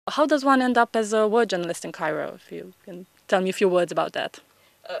How does one end up as a war journalist in Cairo? If you can tell me a few words about that.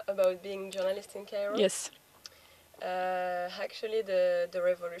 About being journalist in Cairo? Yes. Actually, the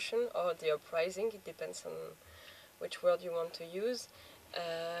revolution or the uprising, it depends on which word you want to use,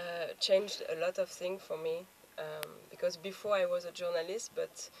 changed a lot of things for me. Because before I was a journalist,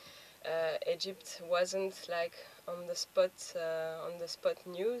 but Egypt wasn't like on the spot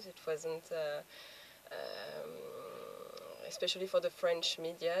news. It wasn't, especially for the French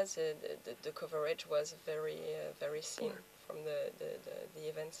media. The coverage was very thin from the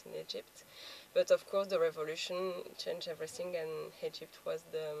events in Egypt. But of course, the revolution changed everything, and Egypt was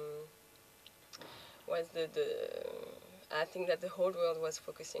the I think that the whole world was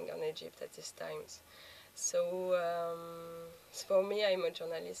focusing on Egypt at these times. So for me, I'm a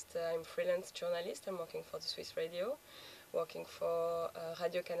journalist. I'm a freelance journalist. I'm working for the Swiss radio, working for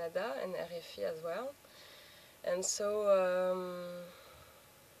Radio Canada and RFI as well. And so,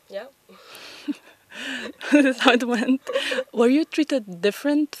 yeah. That's how it went. Were you treated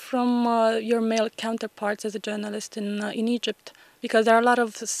different from your male counterparts as a journalist in Egypt? Because there are a lot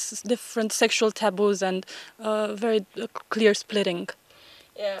of different sexual taboos and very clear splitting.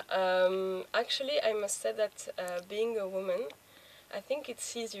 Yeah, actually, I must say that being a woman, I think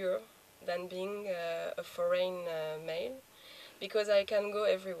it's easier than being a foreign male, because I can go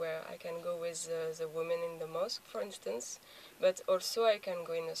everywhere. I can go with the women in the mosque, for instance, but also I can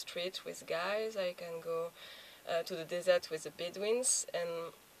go in the street with guys. I can go to the desert with the Bedouins,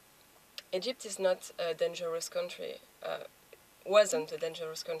 and Egypt is not a dangerous country. Wasn't a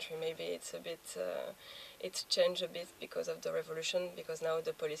dangerous country. Maybe it's a bit. It's changed a bit because of the revolution. Because now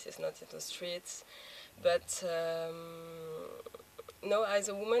the police is not in the streets, but no, as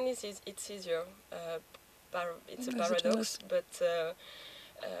a woman, it's easier. It's a paradox, but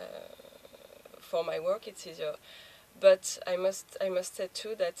for my work, it's easier. But I must say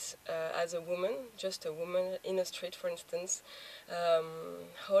too that as a woman, just a woman in a street, for instance,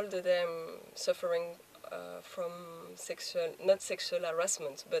 all the time suffering from not sexual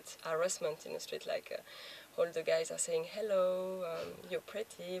harassment, but harassment in the street, like all the guys are saying hello, you're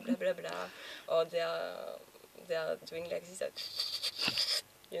pretty, blah blah blah, or they are doing like this,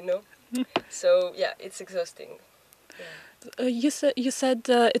 you know. So yeah, it's exhausting. Yeah. You said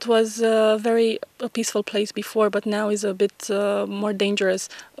it was very a peaceful place before, but now is a bit more dangerous.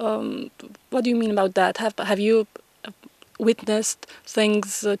 What do you mean about that? Have you witnessed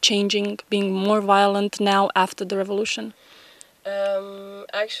things changing, being more violent now after the revolution?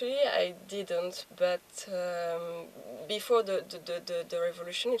 Actually, I didn't, but before the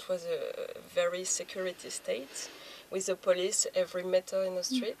revolution, it was a very security state with the police every meter in the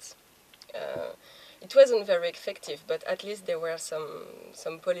street. It wasn't very effective, but at least there were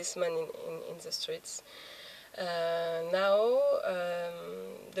some policemen in the streets. Now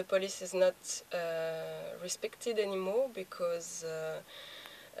the police is not respected anymore because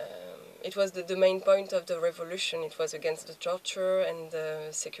it was the main point of the revolution. It was against the torture and the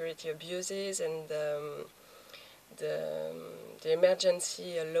security abuses and the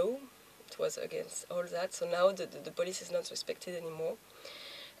emergency law. It was against all that. So now the police is not respected anymore.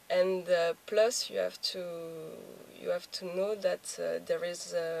 And plus, you have to know that there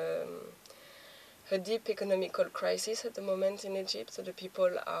is a deep economical crisis at the moment in Egypt. So the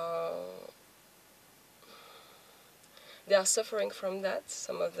people they are suffering from that.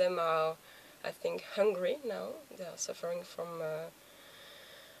 Some of them are, I think, hungry now. They are suffering from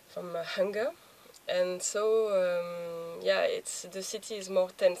hunger, and so yeah, it's the city is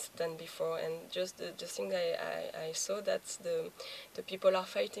more tense than before. And just the thing I saw that the people are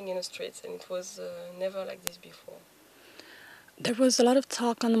fighting in the streets, and it was never like this before. There was a lot of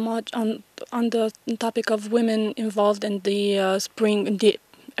talk on the topic of women involved in the the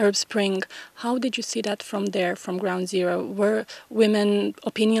Arab Spring. How did you see that from there, from ground zero? Were women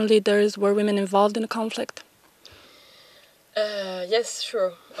opinion leaders? Were women involved in the conflict? Yes,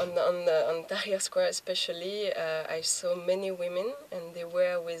 sure. On Tahrir Square especially, I saw many women, and they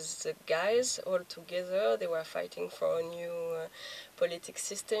were with the guys all together. They were fighting for a new political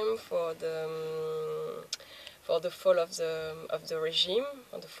system, for the fall of the regime,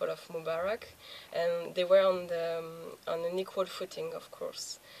 or the fall of Mubarak, and they were on an equal footing, of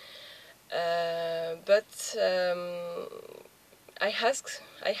course. But I asked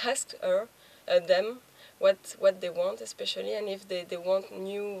them what they want, especially, and if they want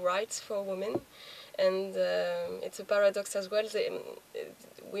new rights for women. And it's a paradox as well.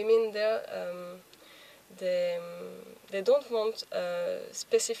 Women there, they don't want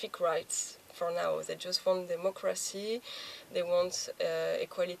specific rights for now. They just want democracy. They want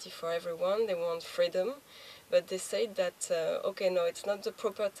equality for everyone. They want freedom. but they said that okay, no, it's not the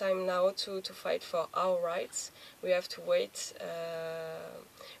proper time now to fight for our rights. We have to wait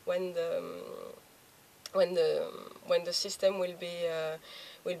when the when the when the system will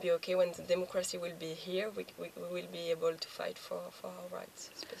be okay, when the democracy will be here, we will be able to fight for our rights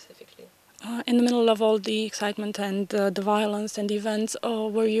specifically. In the middle of all the excitement and the violence and the events,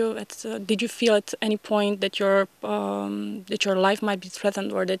 did you feel at any point that your life might be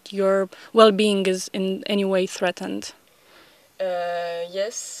threatened or that your well-being is in any way threatened?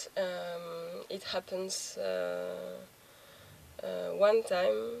 Yes, it happens one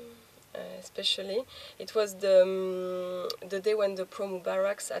time, especially. It was the day when the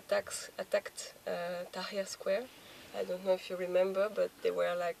pro-Mubarak attacked Tahrir Square. I don't know if you remember, but they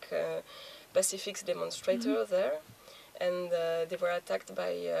were like pacifist demonstrators there, and they were attacked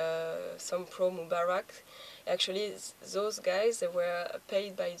by some pro-Mubarak. Actually, those guys, they were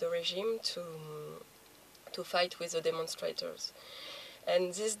paid by the regime to fight with the demonstrators.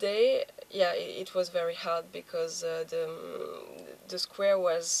 And this day, yeah, it was very hard because the square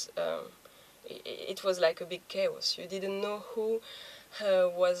was it was like a big chaos. You didn't know who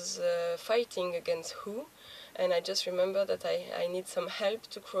was fighting against who, and I just remember that I need some help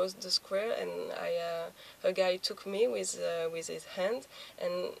to cross the square, and a guy took me with his hand,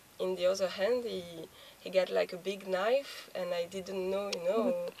 and in the other hand he got like a big knife, and I didn't know,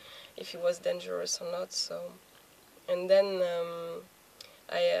 if he was dangerous or not. So, and then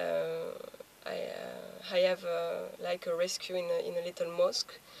I have like a rescue in a little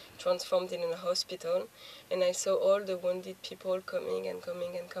mosque, transformed in a hospital, and I saw all the wounded people coming and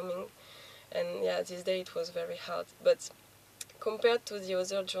coming and coming, and yeah, this day it was very hard. But compared to the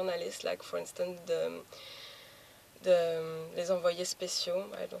other journalists, like for instance les envoyés spéciaux,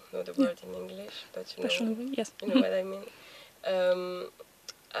 I don't know the word in English, but Yes. You know what I mean.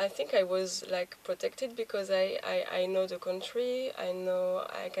 I think I was like protected because I know the country,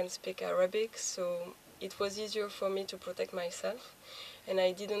 I can speak Arabic, so it was easier for me to protect myself, and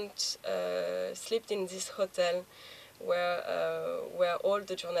I didn't sleep in this hotel where all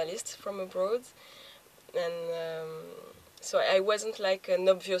the journalists from abroad, and so I wasn't like an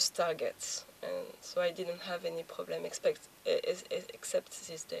obvious target, and so I didn't have any problem except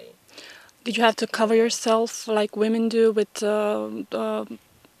this day. Did you have to cover yourself like women do with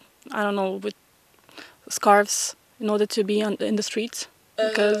I don't know, with scarves in order to be in the streets?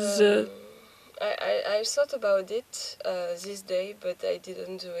 Because I thought about it this day, but I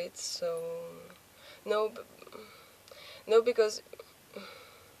didn't do it. So no, no, because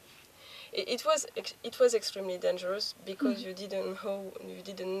it was extremely dangerous because you didn't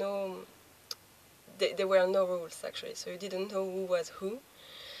know there were no rules actually, so you didn't know who was who.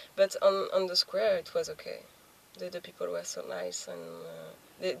 But on the square it was okay. The people were so nice, and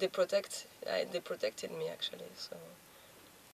they protected me actually. So